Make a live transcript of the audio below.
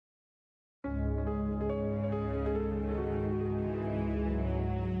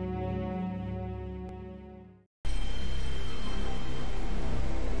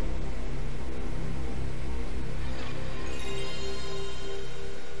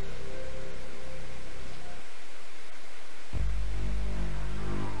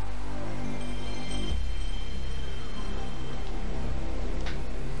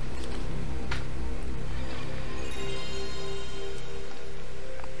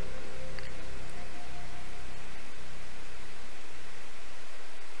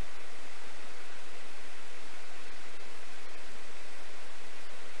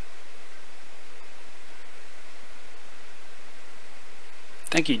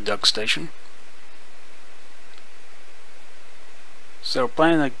Thank you, Duckstation. So we're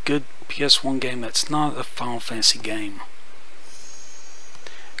playing a good PS1 game that's not a Final Fantasy game.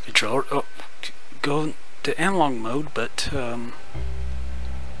 Controller, oh, go to analog mode, but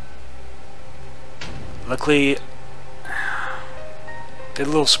luckily it a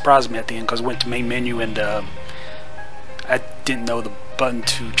little surprised me at the end because I went to main menu and I didn't know the button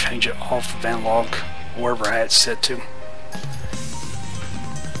to change it off of analog, wherever I had it set to.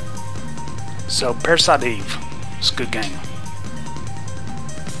 So Parasite Eve, it's a good game.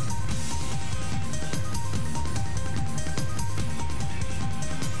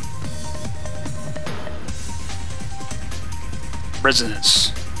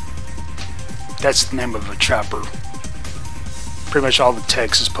 Resonance. That's the name of a chapter. Pretty much all the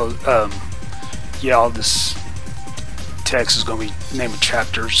text is yeah, all this text is going to be the name of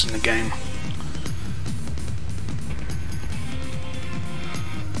chapters in the game.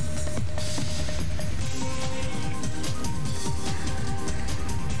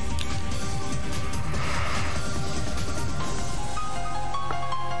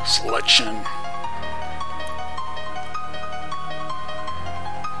 Selection.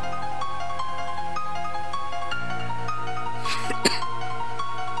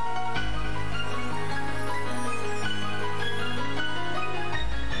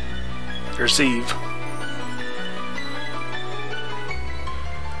 Receive.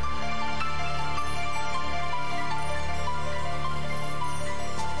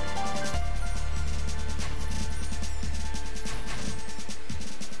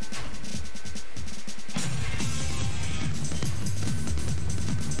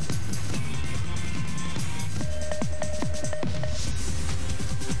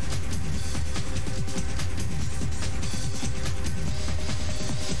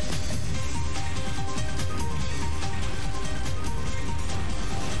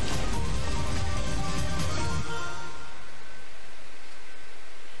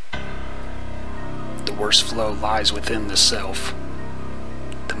 The worst flow lies within the self,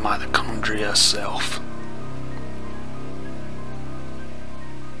 the mitochondria self.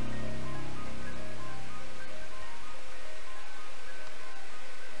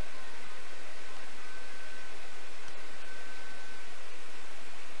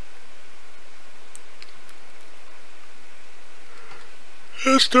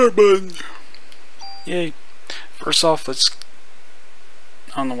 Start button. Yay. First off, let's,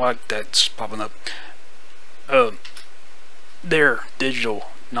 I don't know why that's popping up. There, digital,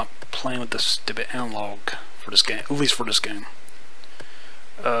 not playing with the stupid analog for this game, at least for this game.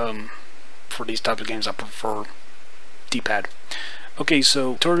 For these types of games I prefer D-pad. Okay,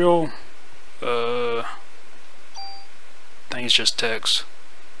 so tutorial, I think it's just text.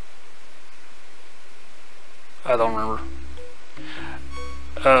 I don't remember.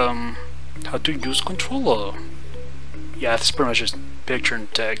 How to use controller. Yeah, it's pretty much just picture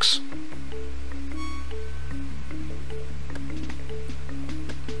and text.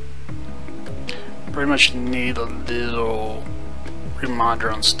 Pretty much need a little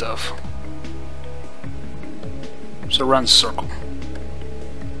reminder on stuff. So run circle.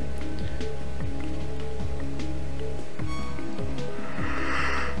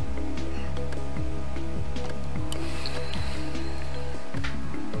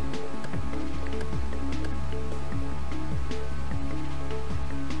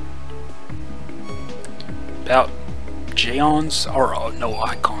 About J-ons or no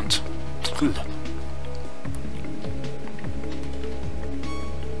icons.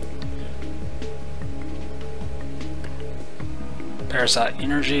 Parasite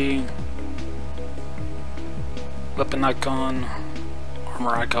energy, weapon icon,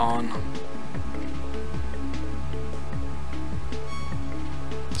 armor icon,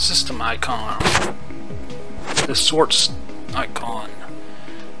 system icon, the sorts icon,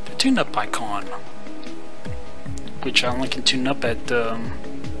 the tune-up icon, which I only can tune up at 1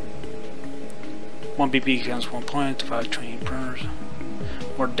 BP counts 1 point, 5 training printers.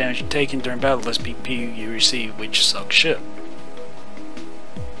 More damage taken during battle, less BP you receive, which sucks shit.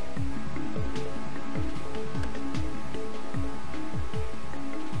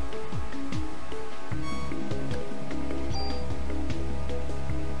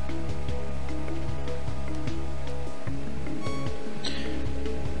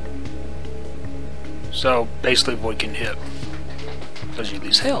 So basically avoid getting hit because you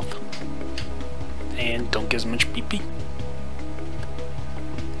lose health and don't get as much BP.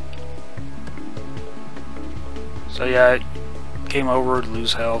 So yeah, game over,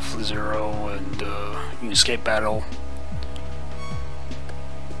 lose health, 0, and you can escape battle.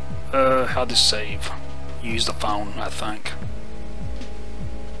 How to save? Use the phone, I think.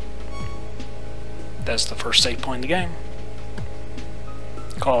 That's the first save point in the game.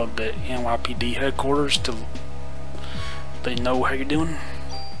 Called the NYPD headquarters to let you know how you're doing.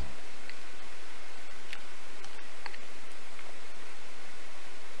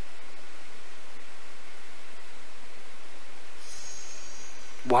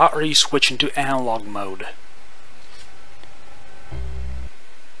 Why are you switching to analog mode?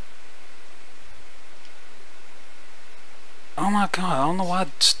 Oh my god, I don't know why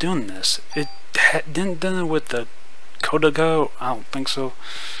it's doing this. It didn't do it with the Kodago, I don't think so,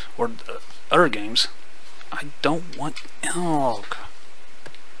 or other games. I don't want analog.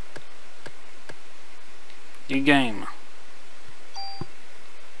 New game.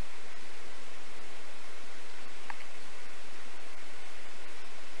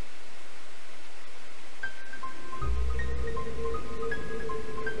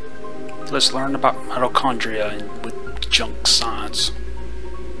 Let's learn about mitochondria and with junk science.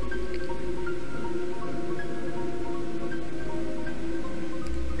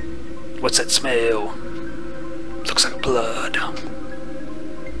 What's that smell? Looks like blood.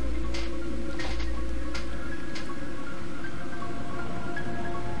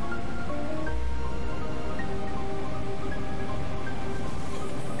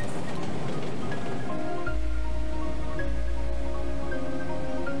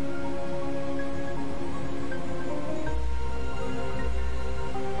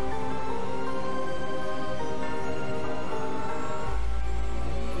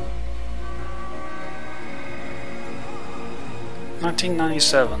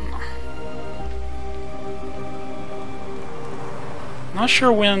 $1997. Not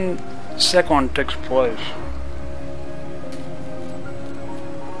sure when the second one takes place.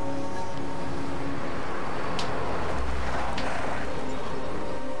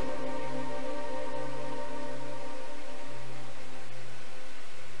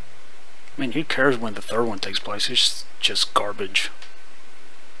 I mean, who cares when the third one takes place? It's just garbage.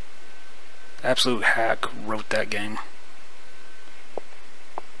 Absolute hack wrote that game.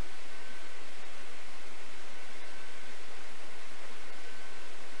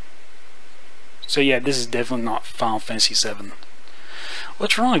 So yeah, this is definitely not Final Fantasy VII.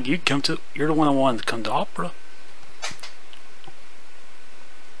 What's wrong? You're the one that wanted to come to opera.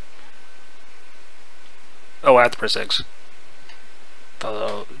 Oh, I have to press X.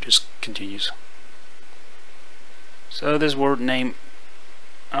 It just continues. So this word name.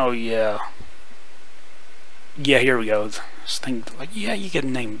 Oh yeah. Yeah, here we go. This thing like, yeah, you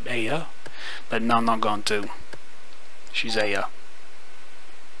can name Aya, but no, I'm not going to. She's Aya.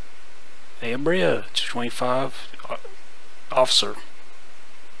 Aya Bria, 25, officer.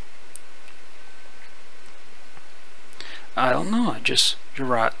 I don't know, you're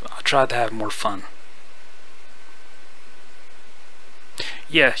right, I tried to have more fun.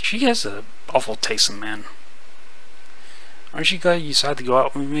 Yeah, she has a awful taste in man. Aren't you glad you decided to go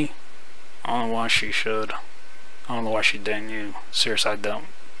out with me? I don't know why she should. I don't know why she didn't you. Seriously, I don't.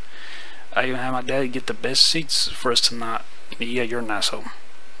 I even had my dad get the best seats for us tonight. Yeah, you're an asshole.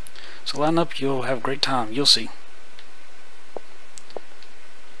 So line up, you'll have a great time, you'll see.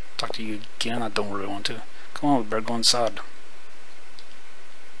 Talk to you again, I don't really want to. Come on, we better go inside.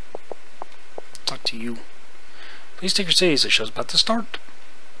 Talk to you. Please take your seats, the show's about to start.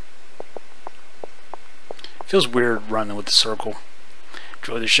 Feels weird running with the circle.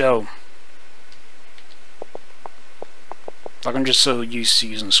 Enjoy the show. Like I'm just so used to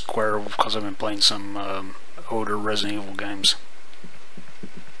using square because I've been playing some older Resident Evil games.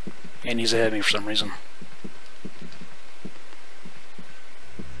 And he's ahead of me for some reason.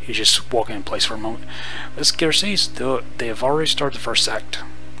 He's just walking in place for a moment. Let's get our seats. They have already started the first act.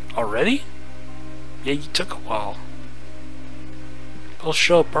 Already? Yeah, you took a while. They'll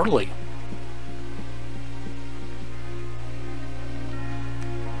show up early.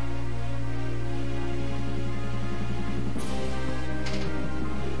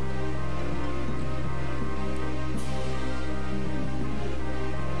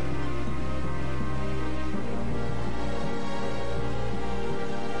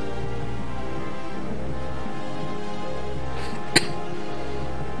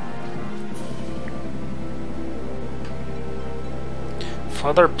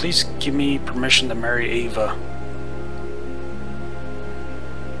 Father, please give me permission to marry Ava.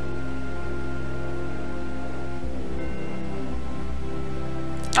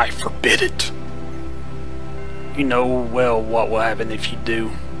 I forbid it. You know well what will happen if you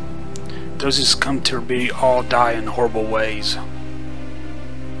do. Those who succumb to her beauty all die in horrible ways.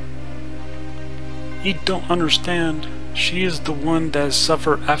 You don't understand. She is the one that has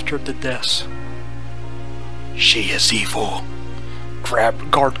suffered after the deaths. She is evil. Grab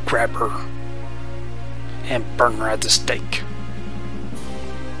her. and burn her at the stake.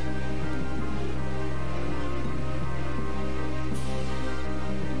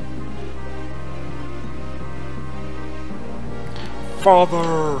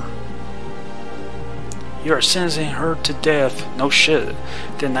 Father! You are sentencing her to death. No shit.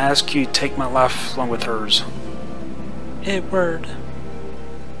 Then I ask you to take my life along with hers. Edward.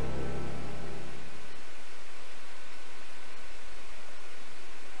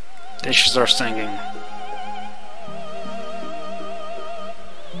 Then she starts singing.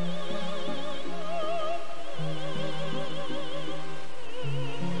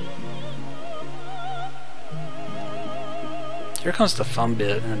 Here comes the fun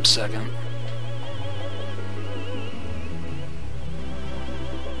bit in a second.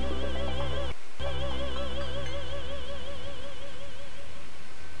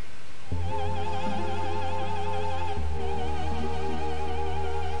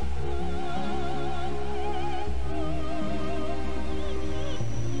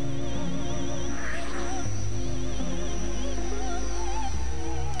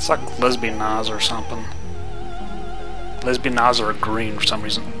 It's like lesbian eyes or something. Lesbian eyes are green for some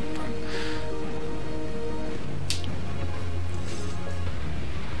reason.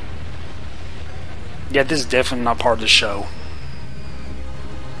 Yeah, this is definitely not part of the show.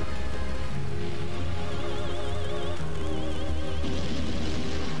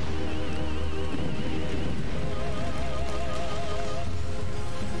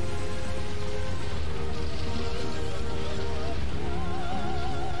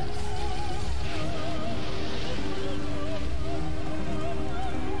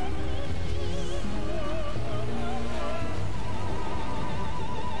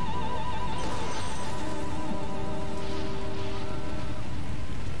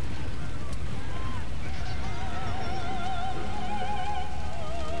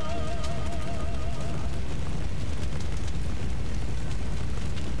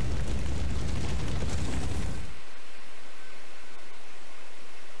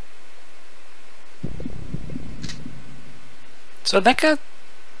 So that guy,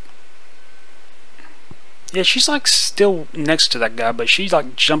 yeah, she's like still next to that guy, but she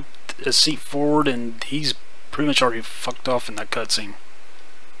like jumped a seat forward and he's pretty much already fucked off in that cutscene.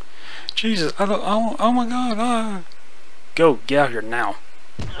 Jesus, oh my god, go, get out here now.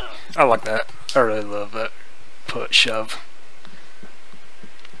 I like that. I really love that shove.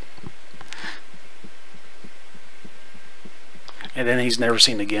 And then he's never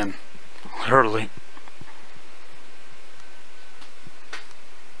seen again. Literally.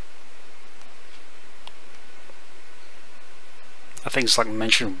 I think it's like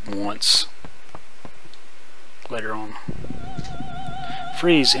mentioned once later on.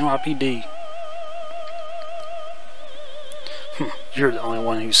 Freeze, NYPD. You're the only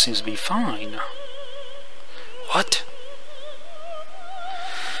one who seems to be fine. What?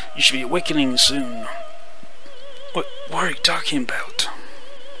 You should be awakening soon. What are you talking about?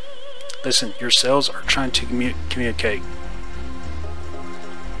 Listen, your cells are trying to communicate.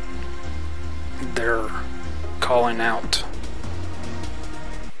 They're calling out.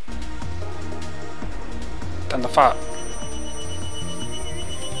 Time to fight.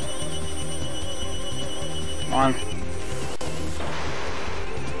 Come on.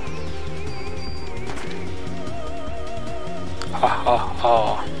 Ha ha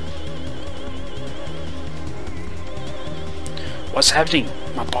ha. What's happening?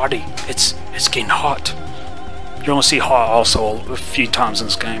 My body. It's getting hot. You're gonna see hot also a few times in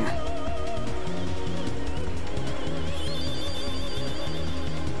this game.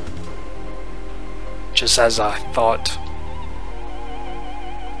 Just as I thought.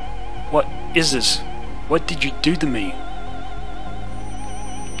 What is this? What did you do to me?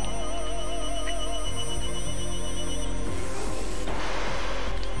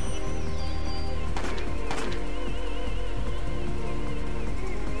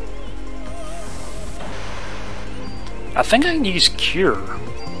 I think I can use cure.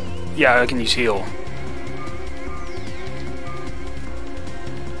 Yeah, I can use heal.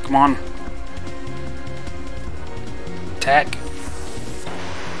 Come on. Attack.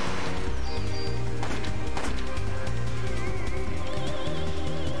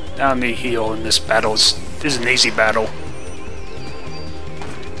 I don't need heal in this battle. This is an easy battle.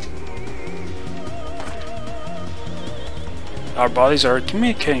 Our bodies are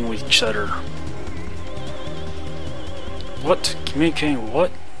communicating with each other. What? Communicating what?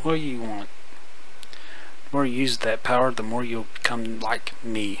 What do you want? The more you use that power, the more you'll become like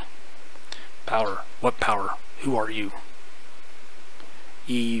me. Power. What power? Who are you?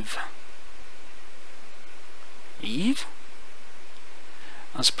 Eve. Eve?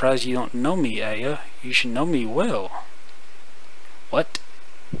 I'm surprised you don't know me, Aya. You should know me well. What?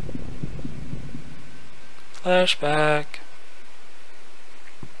 Flashback.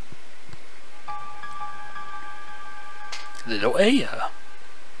 Little Aya.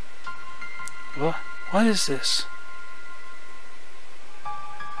 What is this?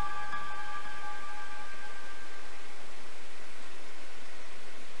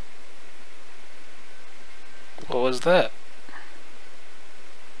 What was that?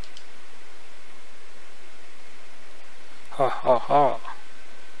 Ha ha ha.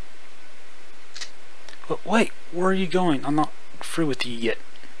 But wait, where are you going? I'm not through with you yet.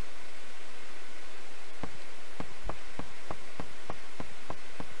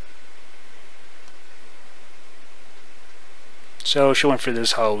 So she went for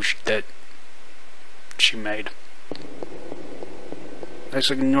this hole that she made. Let's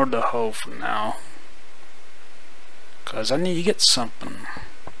ignore the hole for now. Cause I need to get something.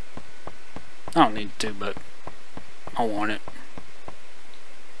 I don't need to, but I want it.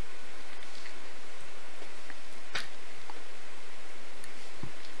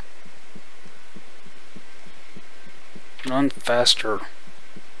 Run faster.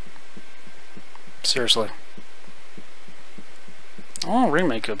 Seriously. I want a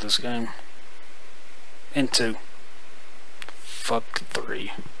remake of this game. And 2. Fuck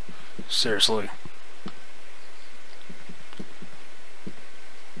 3. Seriously.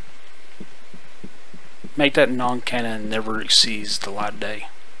 Make that non-canon and never sees the light of day.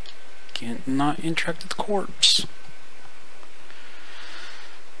 Can't not interact with the corpse.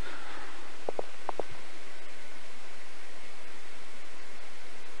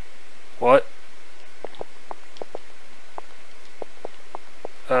 What?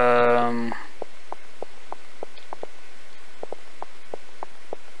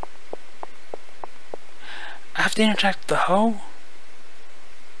 I have to interact with the hoe?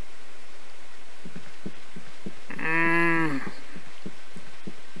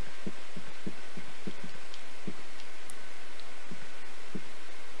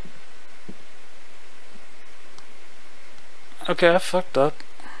 Okay, I fucked up.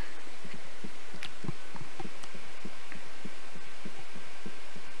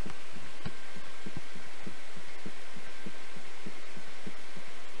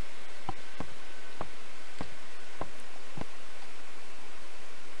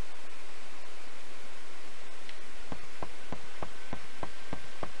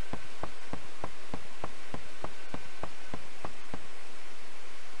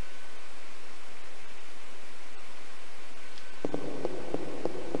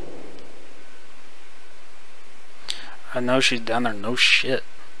 I know she's down there, no shit.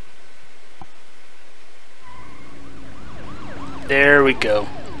 There we go.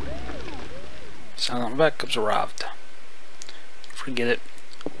 Silent backup's arrived. Forget it.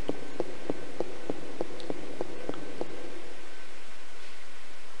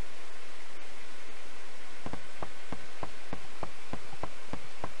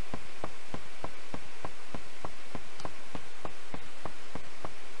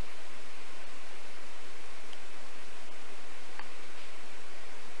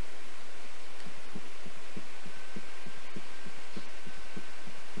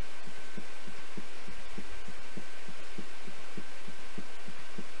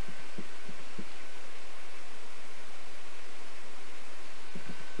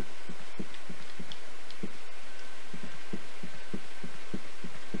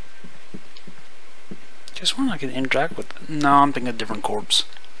 Just one I can interact with. No, I'm thinking a different corpse.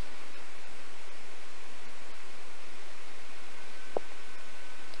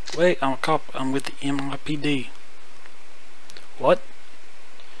 Wait, I'm a cop. I'm with the NYPD. What?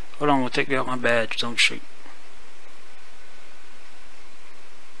 Hold on, we'll take out my badge. Don't shoot.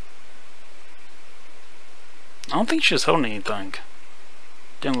 I don't think she's holding anything.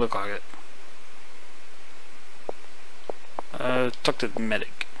 Didn't look like it. Talk to the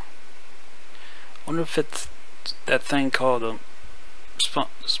medic. Wonder if it's that thing called a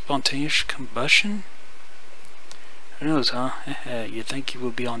spontaneous combustion? Who knows, huh? You think you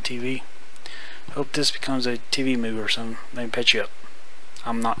will be on TV? Hope this becomes a TV movie or something. Let me patch you up.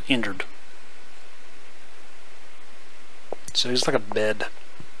 I'm not injured. So it's like a bed.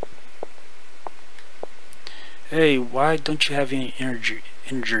 Hey, why don't you have any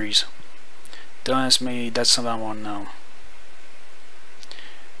injuries? Don't ask me, that's something I want to know.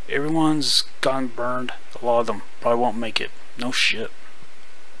 Everyone's gotten burned. A lot of them probably won't make it. No shit.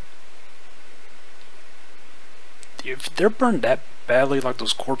 If they're burned that badly, like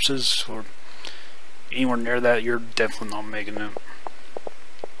those corpses, or anywhere near that, you're definitely not making it.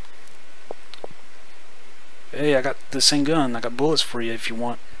 Hey, I got the same gun. I got bullets for you if you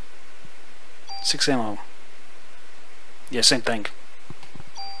want. 6 ammo. Yeah, same thing.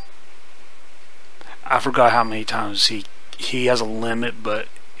 I forgot how many times he has a limit, but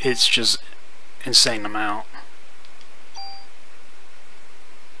it's just insane amount.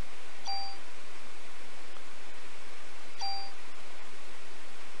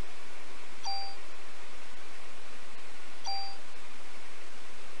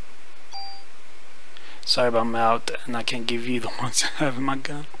 Sorry about I'm out and I can't give you the ones I have in my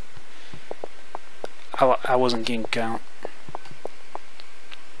gun. I wasn't getting count.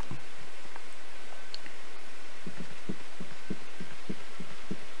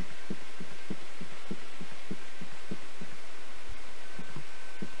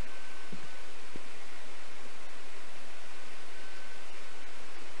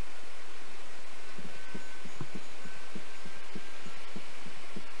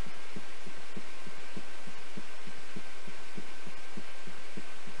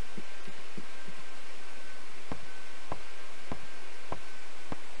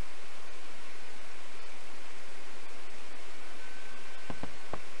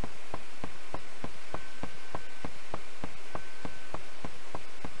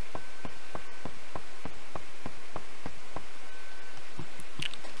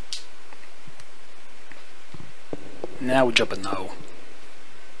 Now we jump in the hole.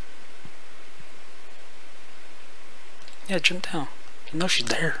 Yeah, jump down. You know she's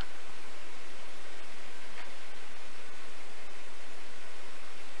there.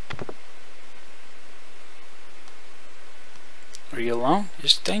 Are you alone?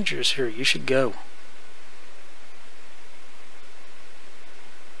 It's dangerous here. You should go.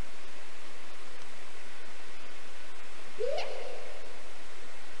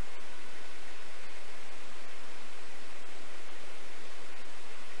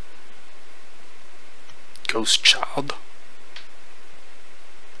 Ghost child.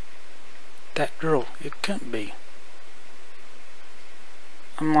 That girl, it couldn't be.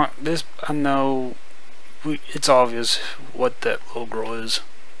 I'm like this. I know. It's obvious what that little girl is,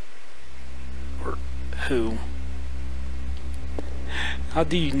 or who. How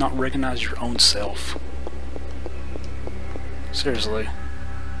do you not recognize your own self? Seriously.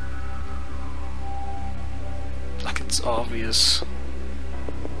 Like it's obvious.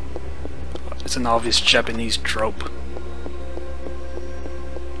 It's an obvious Japanese trope.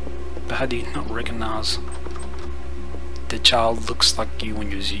 But how do you not recognize the child looks like you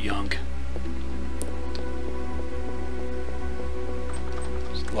when you was young?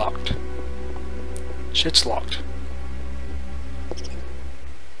 It's locked. Shit's locked.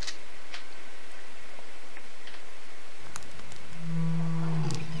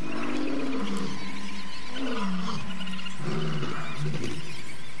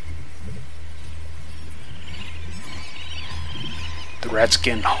 The rat's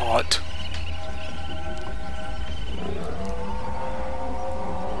getting hot.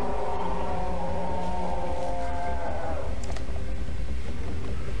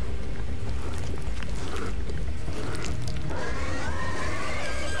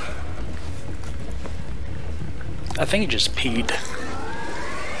 I think he just peed.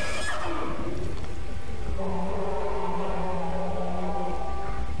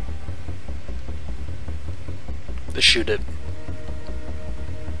 Let's shoot it.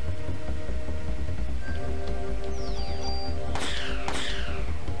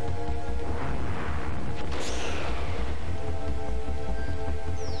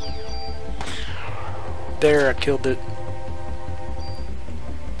 There, I killed it.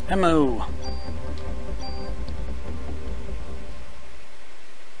 Ammo.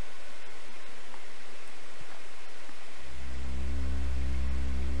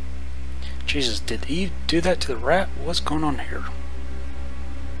 Jesus, did Eve do that to the rat? What's going on here?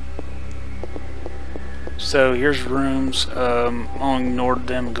 So here's rooms. I'll ignore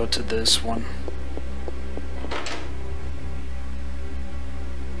them and go to this one.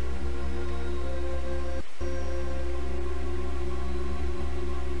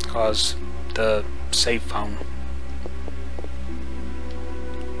 Cause the safe phone.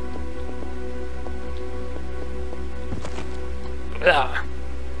 Ah.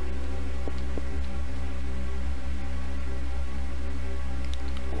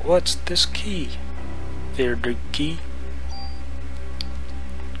 What's this key? There, the key.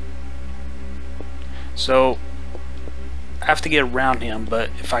 So I have to get around him, but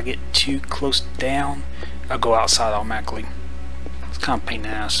if I get too close down, I'll go outside automatically. It's kind of a pain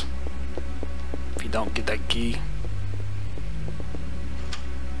in the ass if you don't get that key.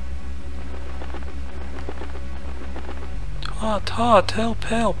 Todd, help,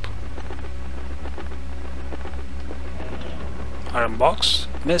 help. Item box,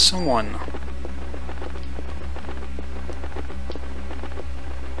 missing one.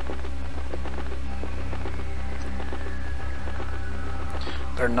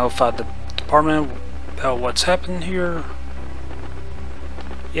 Better notify the department about what's happened here.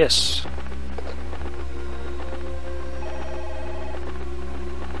 Yes.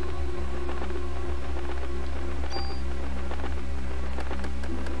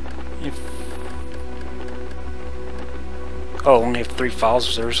 Oh, only have 3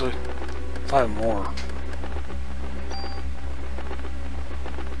 files, seriously? 5 more.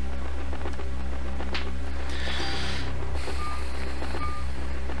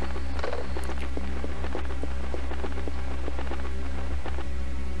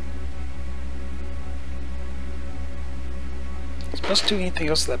 Supposed to do anything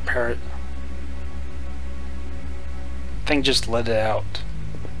else to that parrot? I think just let it out.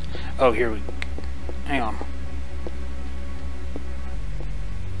 Oh, here we go. Hang on.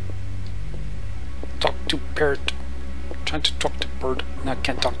 Talk to parrot. Trying to talk to bird. No, I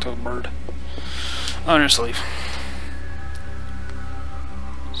can't talk to a bird. Oh, no, sleeve.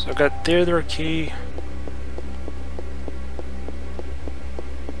 So I got their key.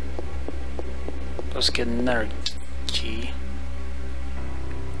 Let's get another key.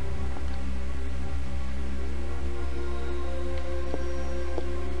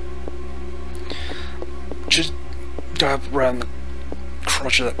 Just dive around the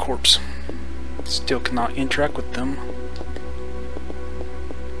crotch of that corpse. Still cannot interact with them.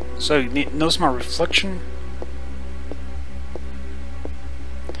 So you notice my reflection?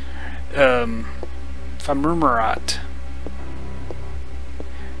 If I remember right.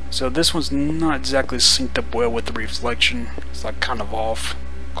 So this one's not exactly synced up well with the reflection. It's like kind of off.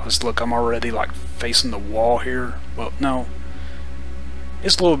 Cause look, I'm already like facing the wall here. Well, no.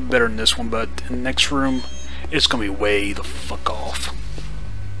 It's a little bit better than this one, but in the next room, it's gonna be way the fuck off.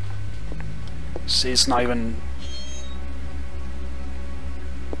 See, it's not even...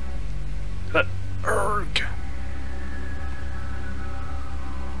 Erg.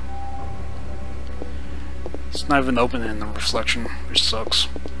 It's not even open in the reflection, which sucks.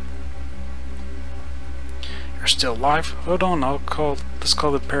 You're still alive? Hold on, let's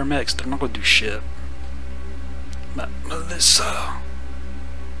call the paramedics. They're not gonna do shit. Melissa.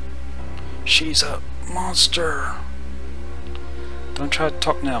 She's a monster. Don't try to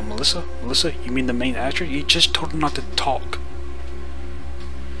talk now, Melissa. Melissa, you mean the main actress? You just told her not to talk.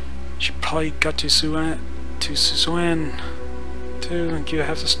 She probably got to Suan too, and you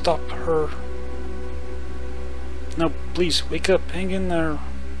have to stop her. No, please, wake up, hang in there.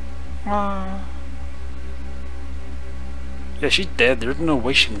 Ah. Yeah, she's dead. There's no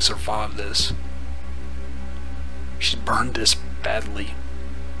way she can survive this. She's burned this badly.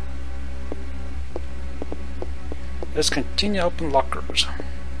 Let's continue to open lockers.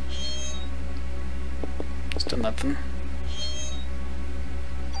 Still nothing.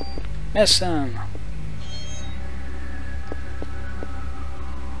 Missing.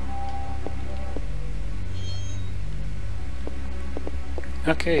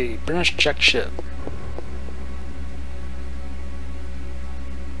 Okay, pretty much check shit.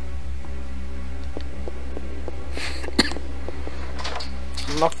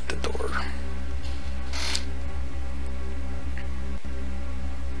 Lock the door.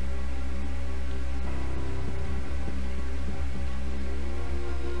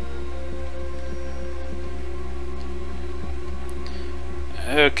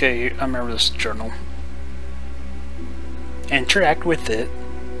 Okay, I remember this journal. Interact with it.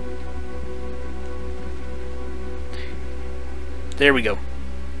 There we go.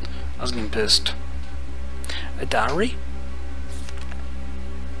 I was getting pissed. A diary?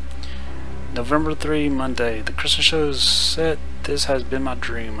 November 3, Monday. The Christmas show is set. This has been my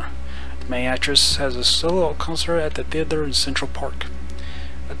dream. The main actress has a solo concert at the theater in Central Park.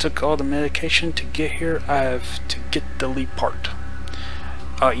 I took all the medication to get here. I have to get the lead part.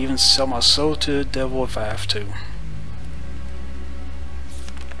 I'll even sell my soul to the devil if I have to.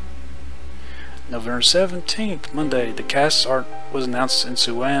 November 17th, Monday. The cast art was announced in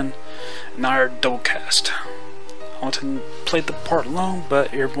Suan, and our double cast. I want to play the part alone,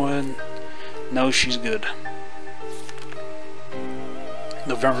 but everyone knows she's good.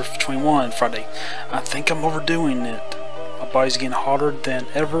 November 21, Friday. I think I'm overdoing it. My body's getting hotter than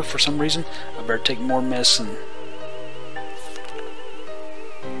ever for some reason. I better take more medicine.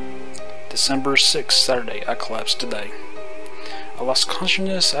 December 6th, Saturday. I collapsed today. I lost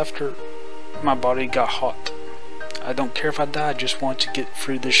consciousness after my body got hot. I don't care if I die, I just want to get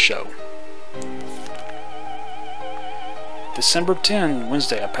through this show. December 10,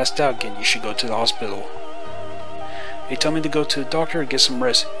 Wednesday. I passed out again. You should go to the hospital. They told me to go to the doctor and get some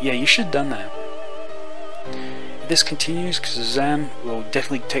rest. Yeah, you should have done that. If this continues, Suzanne will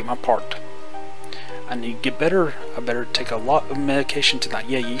definitely take my part. I need to get better. I better take a lot of medication tonight.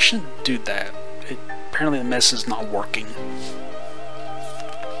 Yeah, you shouldn't do that. Apparently the medicine's not working.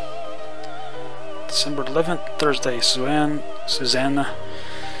 December 11th, Thursday. Susanna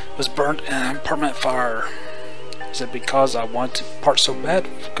was burnt in an apartment fire. Is it because I want to part so bad?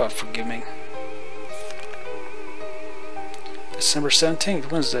 God forgive me. December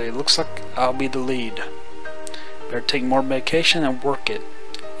 17th, Wednesday. Looks like I'll be the lead. Better take more medication and work it.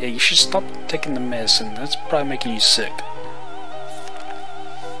 Yeah, you should stop taking the medicine. That's probably making you sick.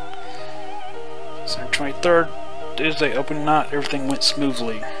 December 23rd, Tuesday, open night. Everything went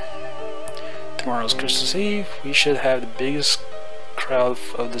smoothly. Tomorrow's Christmas Eve. We should have the biggest crowd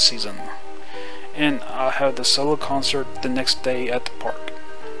of the season. And I'll have the solo concert the next day at the park.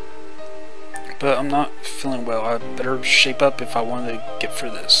 But I'm not feeling well. I better shape up if I want to get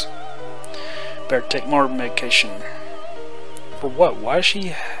through this. Better take more medication. For what? Why is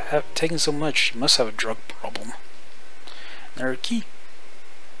she taking so much? She must have a drug problem. And her key.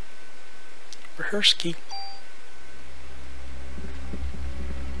 Rehearse key.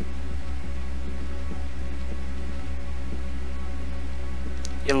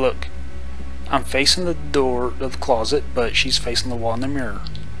 Yeah, look. I'm facing the door of the closet, but she's facing the wall in the mirror.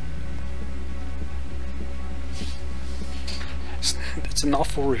 It's an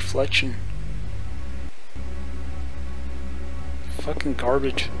awful reflection. Fucking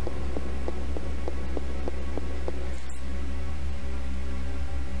garbage.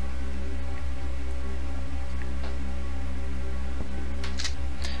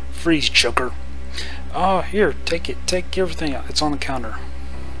 Freeze, choker. Oh, here, take it. Take everything out. It's on the counter.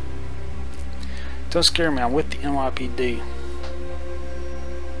 Don't scare me. I'm with the NYPD.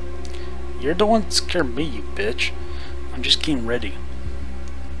 You're the one that scared me, you bitch. I'm just getting ready.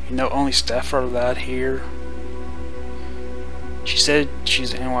 You know, only staff are allowed here. She said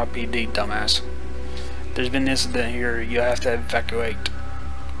she's NYPD, dumbass. There's been an incident here. You have to evacuate.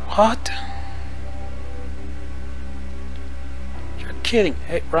 What? You're kidding.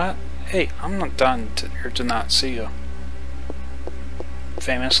 Hey, right? Hey, I'm not done here tonight. See ya.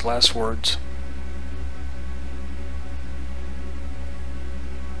 Famous last words.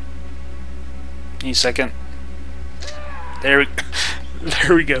 Any second. There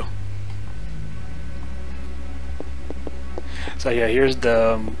we go. So yeah, here's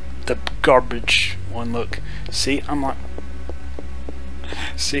the garbage one. Look, see, I'm like,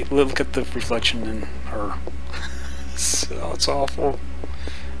 see, look at the reflection in her. So it's awful.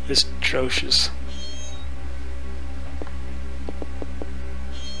 It's atrocious.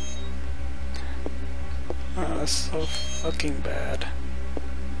 Oh, that's so fucking bad.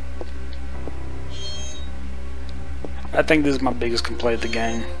 I think this is my biggest complaint of the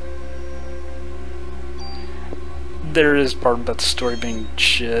game. There is part about the story being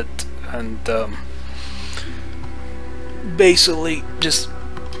shit, and basically just,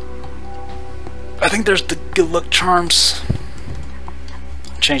 I think there's the good luck charms.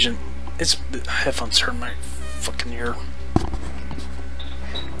 I'm changing. It's the headphones hurt my fucking ear.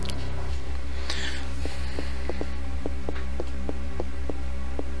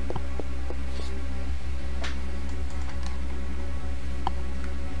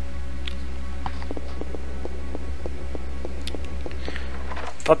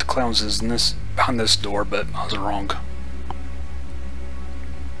 I thought the clowns is in this, behind this door, but I was wrong.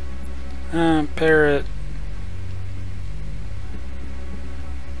 Parrot.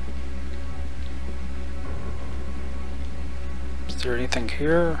 Is there anything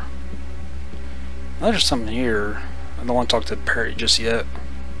here? Well, there's something here. I don't want to talk to the parrot just yet.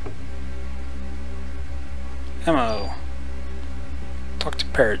 Ammo. Talk to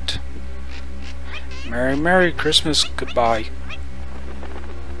parrot. Merry Christmas. Goodbye.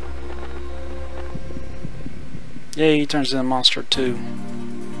 Yeah, he turns into a monster too.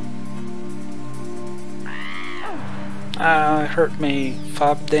 It hurt me.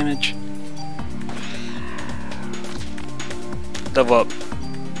 5 damage. Level up.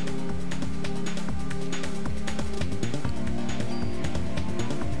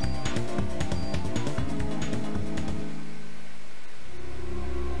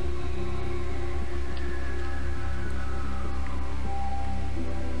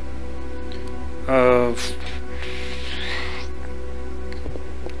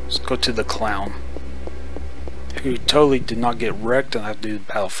 Let's go to the clown, who totally did not get wrecked, and I have to do the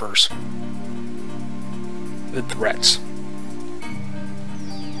battle first with the rats.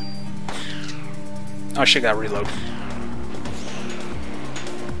 Oh shit, gotta reload.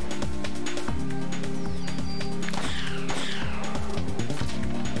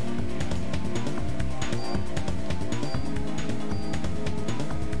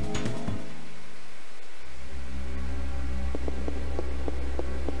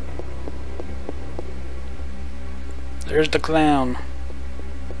 There's the clown.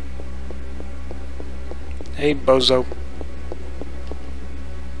 Hey, bozo.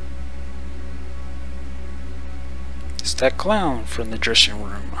 It's that clown from the dressing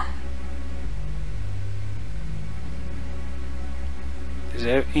room. Does he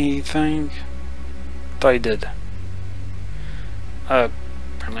have anything? Thought he did.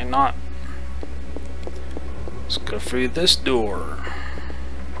 Apparently not. Let's go through this door.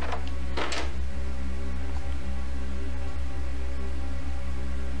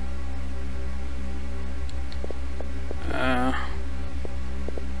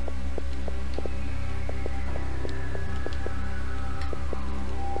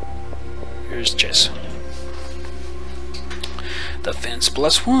 Here's Jess. The fence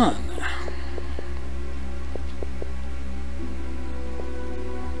 +1.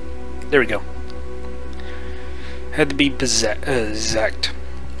 There we go. Had to be exact.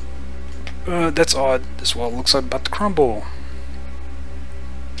 That's odd. This wall looks like about to crumble.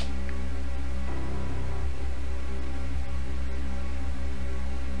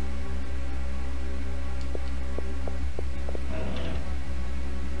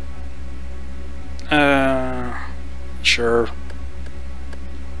 Sure.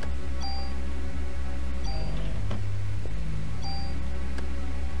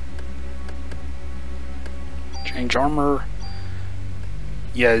 Change armor.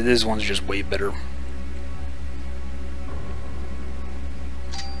 Yeah, this one's just way better.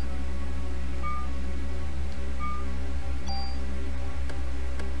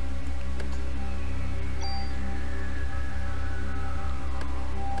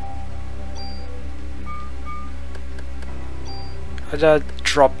 I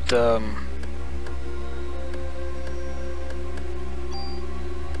dropped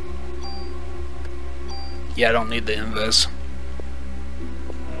yeah, I don't need the invis.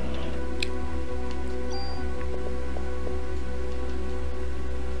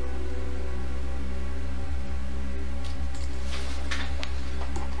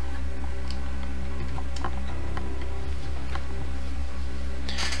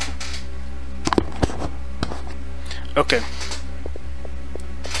 Okay.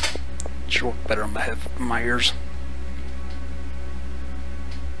 Should work better on my ears.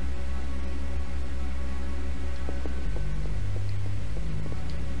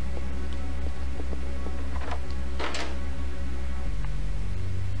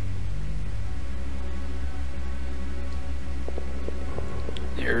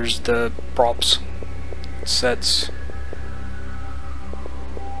 Here's the props, sets.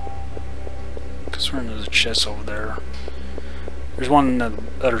 Because we're into the chest over there. There's one on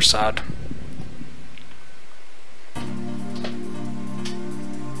the other side.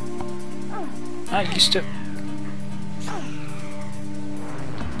 I used to.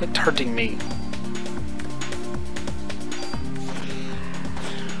 Quit hurting me.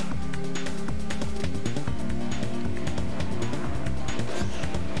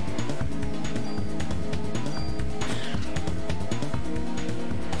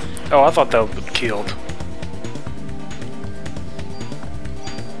 Oh, I thought that would be killed.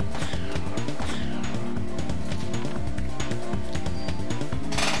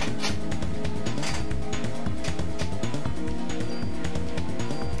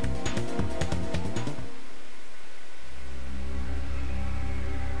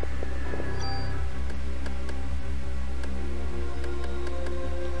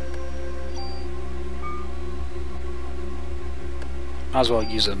 Might as well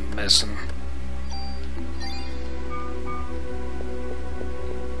use a medicine.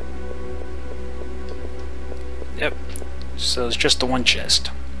 Yep. So it's just the one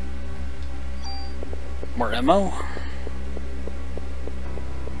chest. More ammo.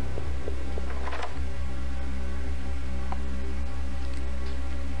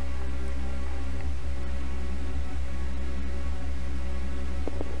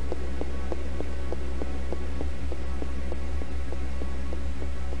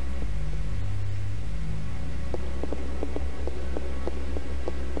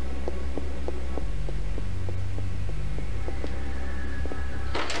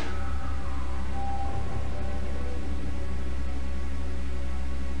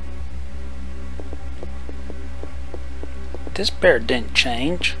 This bear didn't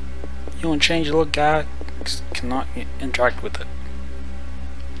change. You want to change the little guy? Cannot interact with it.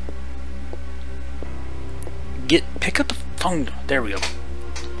 Pick up the phone. There we go.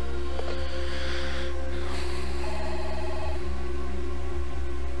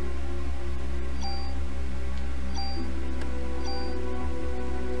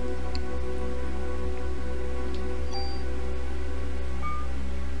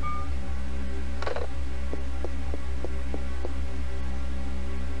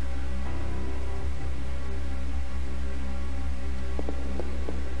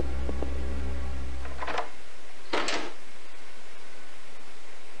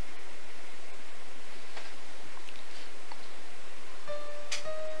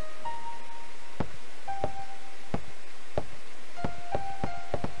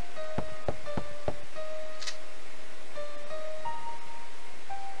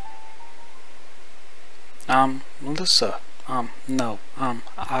 Melissa, no,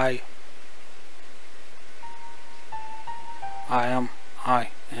 I am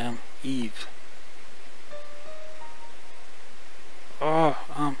Eve. Oh,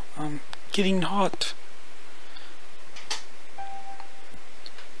 I'm getting hot.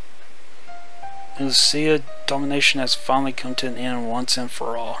 Lucia domination has finally come to an end once and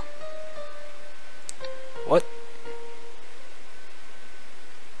for all. What?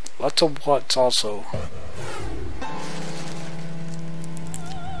 Lots of what's also.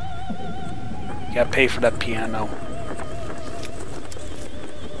 You gotta pay for that piano.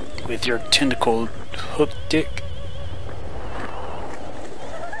 With your tentacle hook dick.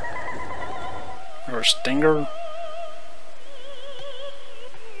 Or a stinger.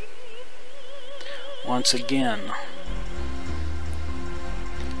 Once again.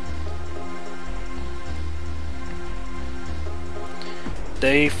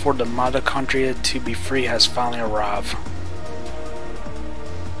 Day for the mitochondria to be free has finally arrived.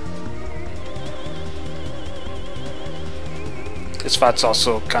 This fight's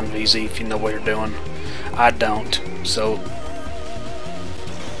also kind of easy if you know what you're doing. I don't, so.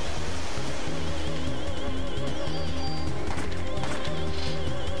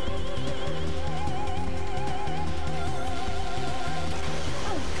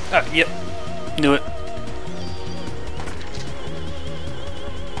 Yep, knew it.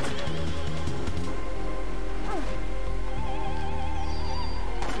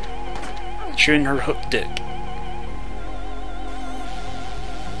 Shooting her hook dick.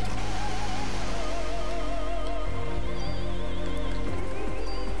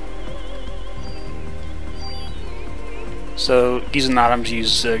 So using items,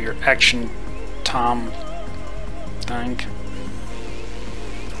 use your action time thing.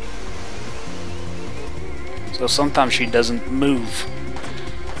 So sometimes she doesn't move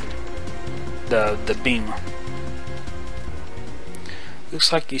the beam.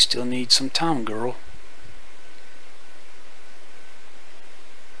 Looks like you still need some time, girl.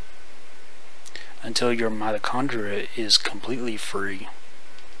 Until your mitochondria is completely free.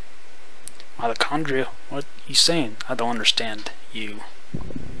 Mitochondria? What are you saying? I don't understand you.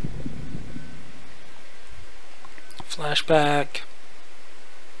 Flashback.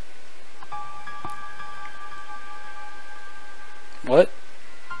 What?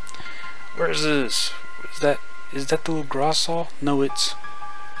 Where is this? Is that the little grass saw? No, it's...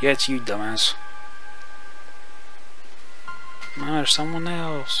 Yeah, it's you, dumbass. No, there's someone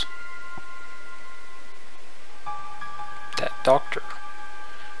else. That doctor.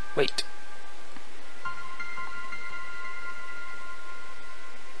 Wait.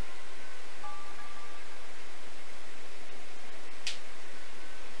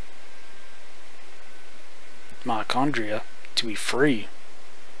 Mitochondria to be free.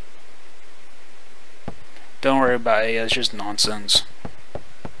 Don't worry about it, it's just nonsense.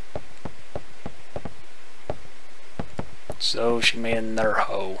 So she made another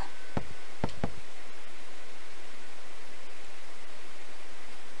hoe.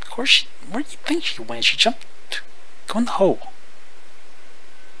 Of course, where do you think she went? She jumped. Go in the hole.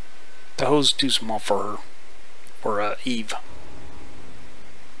 The hole's too small for her. For Eve.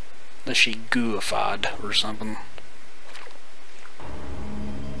 Unless she gooified or something.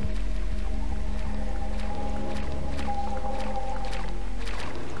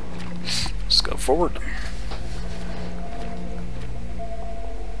 Let's go forward.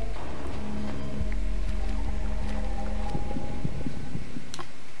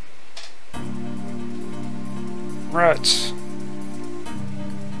 Right.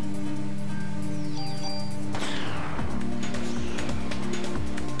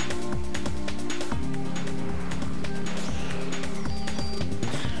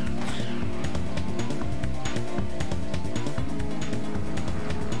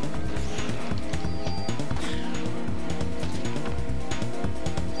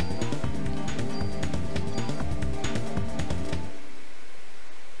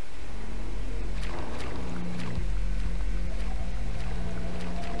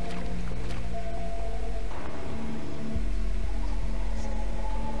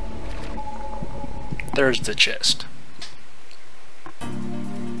 There's the chest.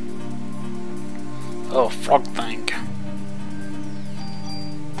 Oh, frog thing.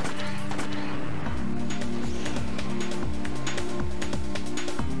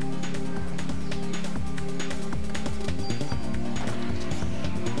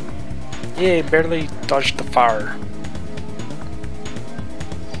 Yeah, barely dodged the fire.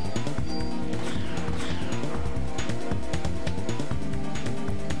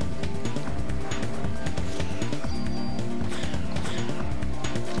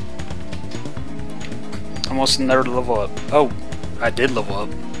 I'm wants to never level up. Oh, I did level up.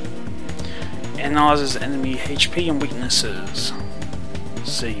 Analyzes enemy HP and weaknesses.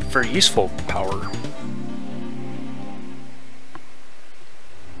 See, very useful power.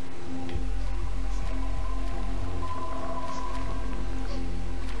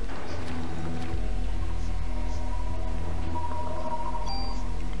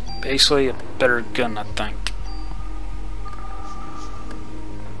 Basically a better gun, I think.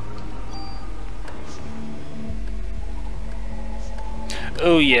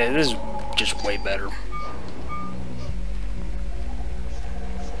 Oh yeah, this is just way better.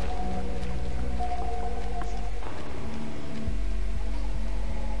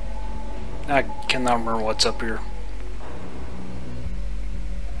 I cannot remember what's up here.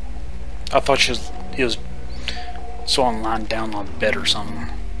 I thought he was someone lying down on the bed or something.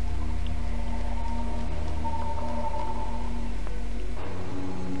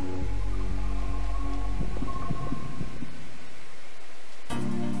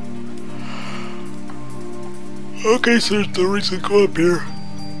 Okay, so there's no reason to go up here.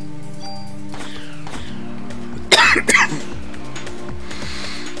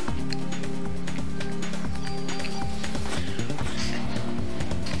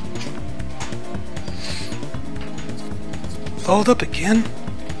 Load up again?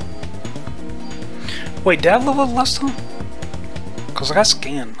 Wait, did I level up last time? Cause I got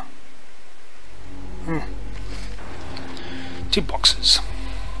scanned. 2 boxes.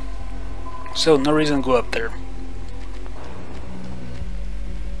 So no reason to go up there.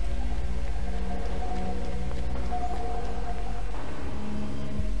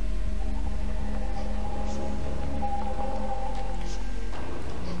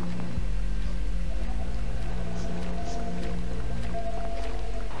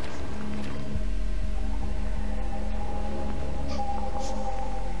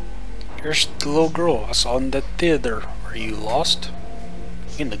 Here's the little girl I saw in that theater. Are you lost?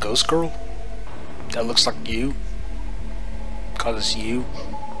 In the ghost girl? That looks like you? Cause it's you?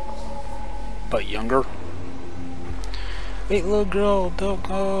 But younger? Wait, little girl, don't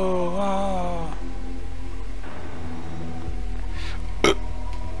go! Ah.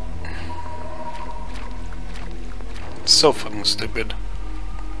 So fucking stupid.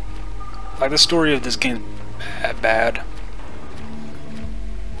 Like, the story of this game is bad.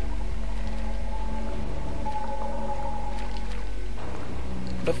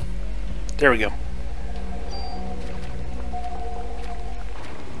 But there we go.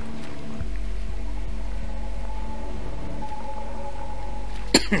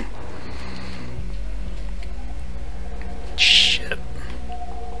 Shit.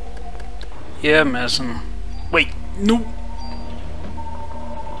 Yeah, messing. Wait, no.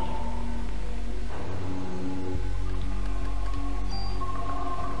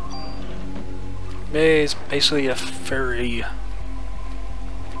 It's basically a fairy.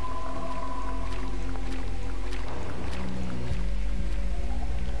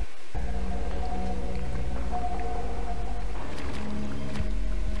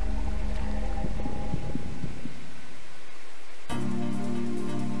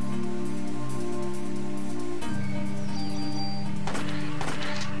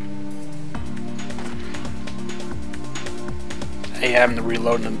 Hey, having to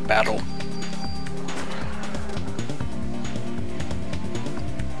reload in battle.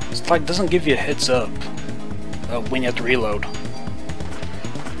 It's like doesn't give you a heads up when you have to reload.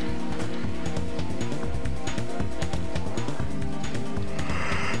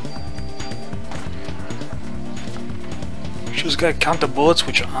 Just gotta count the bullets,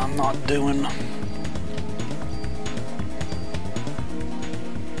 which I'm not doing.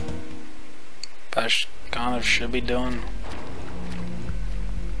 But I kind of should be doing.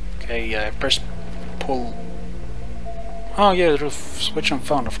 Okay, yeah, press pull. Oh yeah, there's a switch on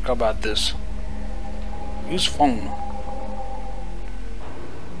phone. I forgot about this. Use phone.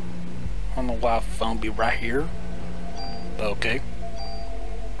 I don't know why phone be right here. But okay.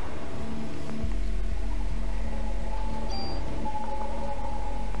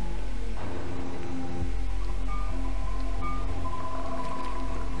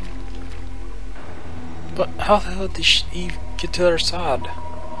 But how the hell did Eve get to the other side?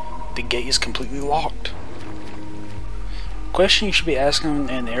 The gate is completely locked. Question you should be asking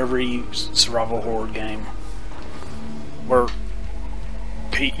in every survival horror game, where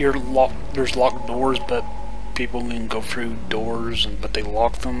there's locked doors, but people can go through doors, but they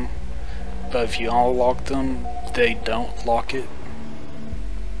lock them. But if you unlock them, they don't lock it.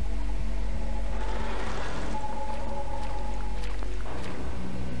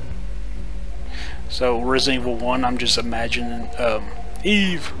 So Resident Evil 1, I'm just imagining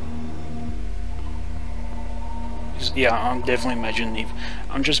Eve. Yes, yeah, I'm definitely imagining Eve.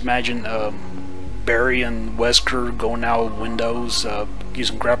 I'm just imagining Barry and Wesker going out windows,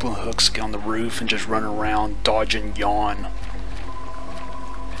 using grappling hooks to get on the roof and just running around, dodging Yawn.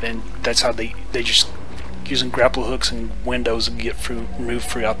 And that's how they just using grapple hooks and windows to get moved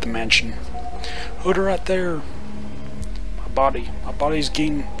throughout the mansion. Hooter right there. My body's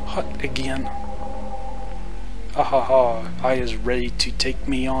getting hot again. Ahaha, I is ready to take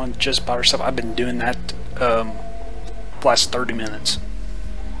me on just by herself. I've been doing that last 30 minutes.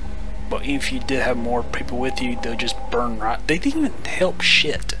 But if you did have more people with you, they'll just burn right. They didn't even help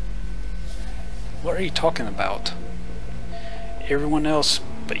shit. What are you talking about? Everyone else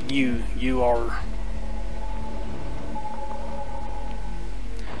but you are...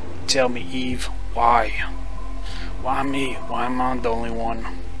 Tell me, Eve, why? Why me? Why am I the only one?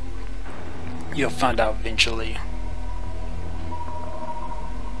 You'll find out eventually.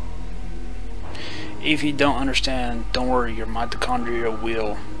 If you don't understand, don't worry, your mitochondria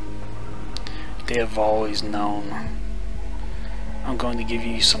will. They have always known. I'm going to give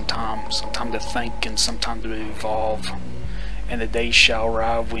you some time to think and some time to evolve. And the day shall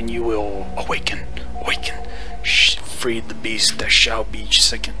arrive when you will awaken. Free the beast that shall be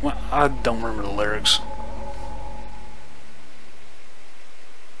second. Well, I don't remember the lyrics.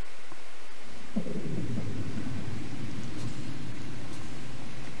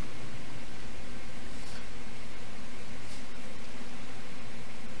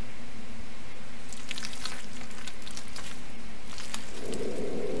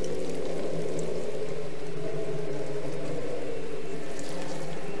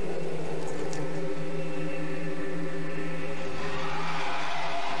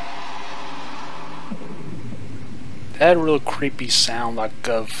 That had a real creepy sound, like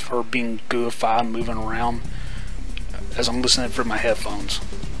of her being goofified, moving around as I'm listening through my headphones.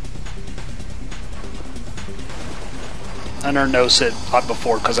 I never noticed it like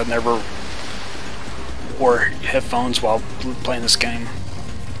before because I never wore headphones while playing this game.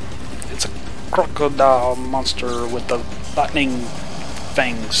 It's a crocodile monster with the lightning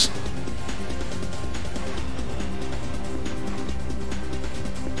fangs.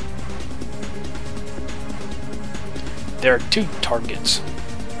 There are two targets.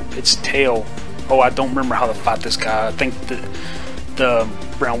 Its tail. Oh, I don't remember how to fight this guy. I think the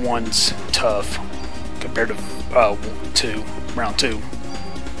round one's tough compared to round two.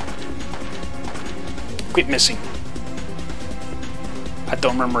 Quit missing. I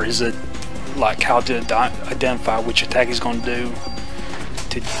don't remember like how to identify which attack he's going to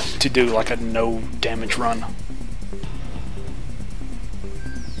do to do like a no damage run.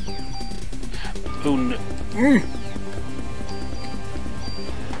 Oh no.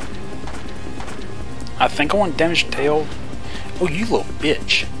 I think I want damage tail. Oh, you little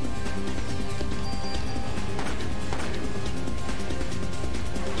bitch.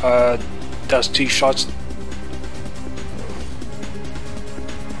 Does 2 shots.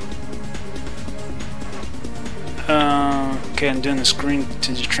 Okay, I'm doing the screen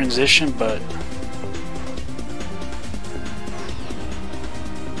to the transition, but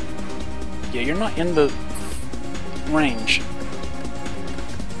yeah, you're not in the range.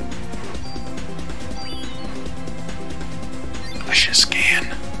 I should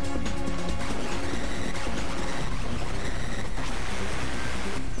scan.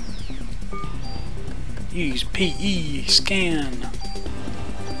 Use PE scan.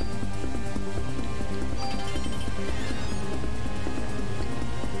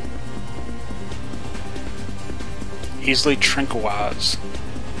 Easily tranquilize.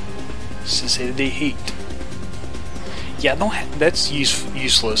 Sensitivity heat. Yeah, I don't have, that's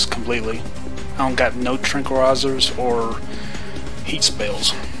useless completely. I don't got no tranquilizers or heat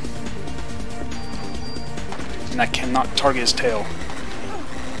spells. And I cannot target his tail.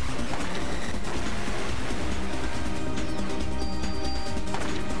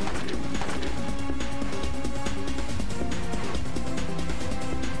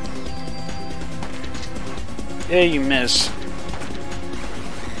 Yeah, you miss.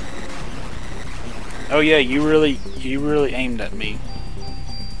 Oh yeah, you really aimed at me.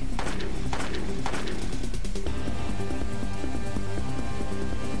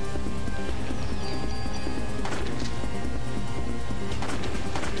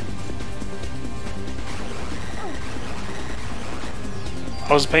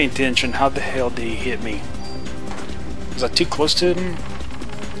 I was paying attention. How the hell did he hit me? Was I too close to him?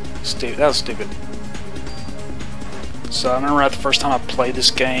 That was stupid. So I remember the first time I played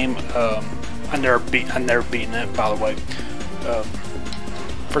this game, I never beaten it, by the way.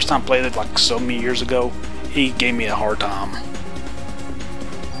 First time I played it like so many years ago, he gave me a hard time.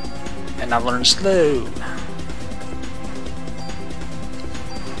 And I learned slow.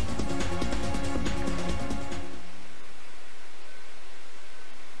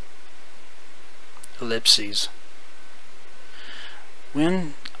 ellipses.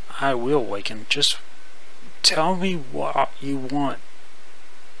 When I will awaken, just tell me what you want,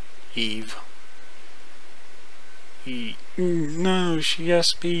 Eve. No, she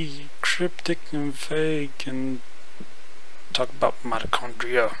has to be cryptic and vague and talk about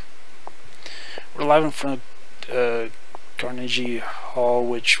mitochondria. We're live in front of Carnegie Hall,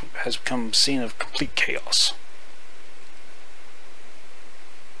 which has become a scene of complete chaos.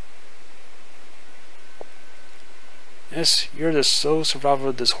 Yes, you're the sole survivor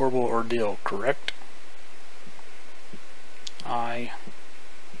of this horrible ordeal, correct?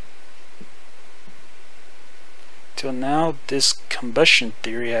 Till now, this combustion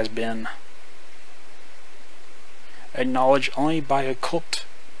theory has been acknowledged only by occult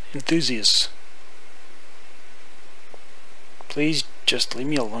enthusiasts. Please just leave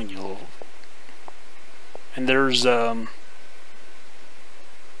me alone, you little... And there's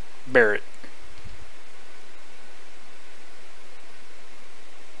Barrett.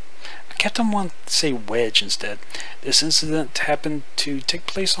 I kept on wanting to say Wedge instead. This incident happened to take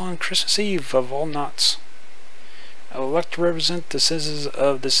place on Christmas Eve of all nights. I would like to represent the citizens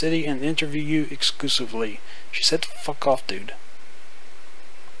of the city and interview you exclusively. She said, fuck off, dude.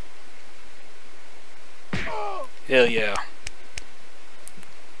 Hell yeah.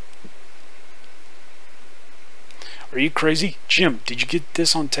 Are you crazy? Jim, did you get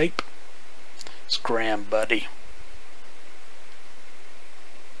this on tape? Scram, buddy.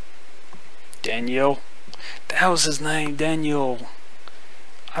 Daniel. That was his name, Daniel.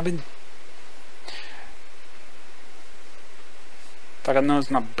 Like, I know it's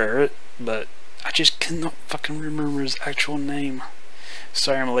not Barrett, but I just cannot fucking remember his actual name.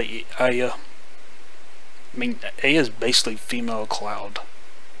 Sorry I'm late, Aya. I mean, Aya is basically female Cloud.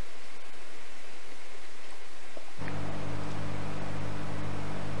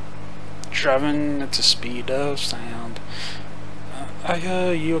 Driving at the speed of sound.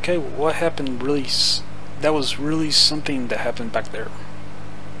 Aya, you okay? What happened really? That was really something that happened back there.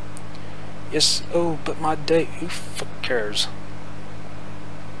 Yes, oh, but my date, who fuck cares?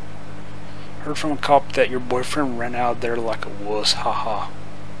 Heard from a cop that your boyfriend ran out there like a wuss, haha.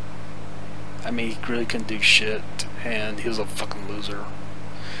 I mean, he really couldn't do shit, and he was a fucking loser.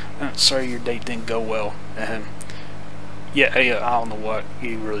 Sorry your date didn't go well. Yeah, I don't know what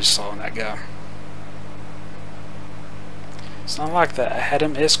you really saw in that guy. It's not like that. I had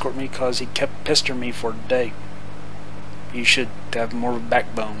him escort me because he kept pestering me for a date. You should have more of a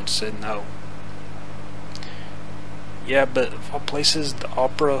backbone, said no. Yeah, but of all places, the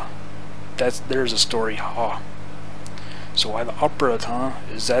opera... there's a story, huh? So why the opera, huh?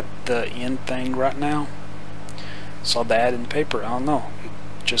 Is that the end thing right now? Saw the ad in the paper, I don't know. It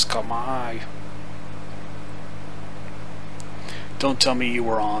just caught my eye. Don't tell me you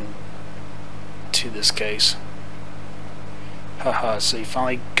were on to this case. Haha, so you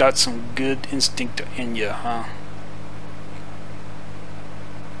finally got some good instinct in you, huh?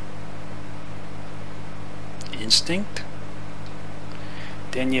 Instinct?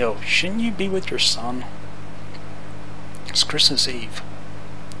 Danielle, shouldn't you be with your son? It's Christmas Eve.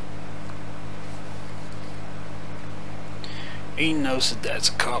 He knows that Dad's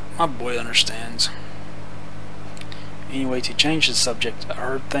a cop. My boy understands. Anyway, to change the subject, I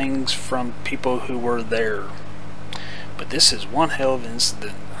heard things from people who were there. But this is one hell of an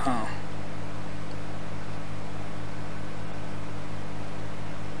incident, huh?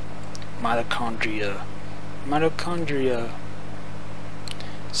 Mitochondria.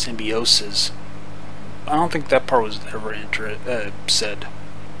 Symbiosis. I don't think that part was ever said.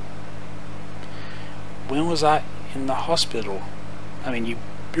 When was I in the hospital? I mean,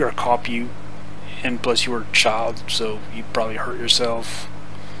 you're a cop, and plus you were a child, so you probably hurt yourself.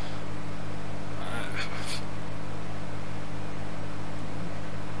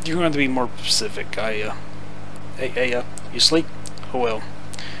 You're going to be more specific. Hey, you sleep? Oh well.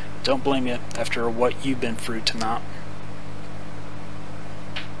 Don't blame you after what you've been through tonight.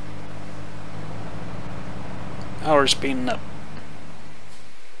 Now we're speeding up.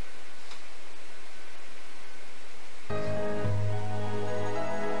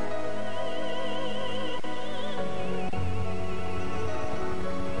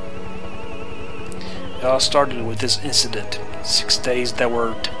 It all started with this incident. 6 days that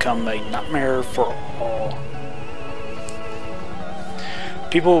were to become a nightmare for all.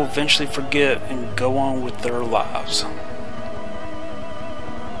 People eventually forget and go on with their lives.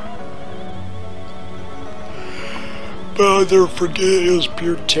 But I'll never forget, it was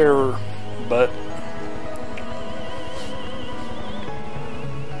pure terror. But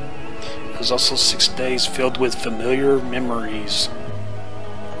it was also 6 days filled with familiar memories.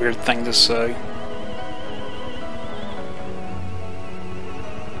 Weird thing to say.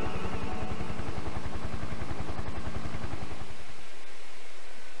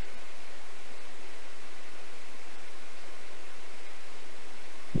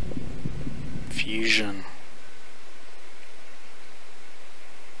 confusion.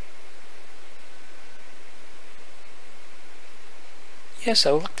 Yes,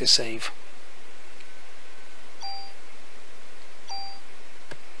 I would like to save.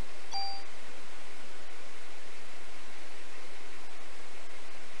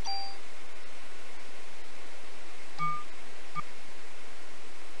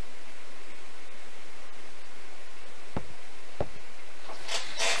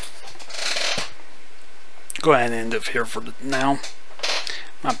 Go ahead and end it here for now.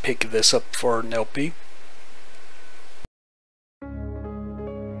 I'll pick this up for an LP.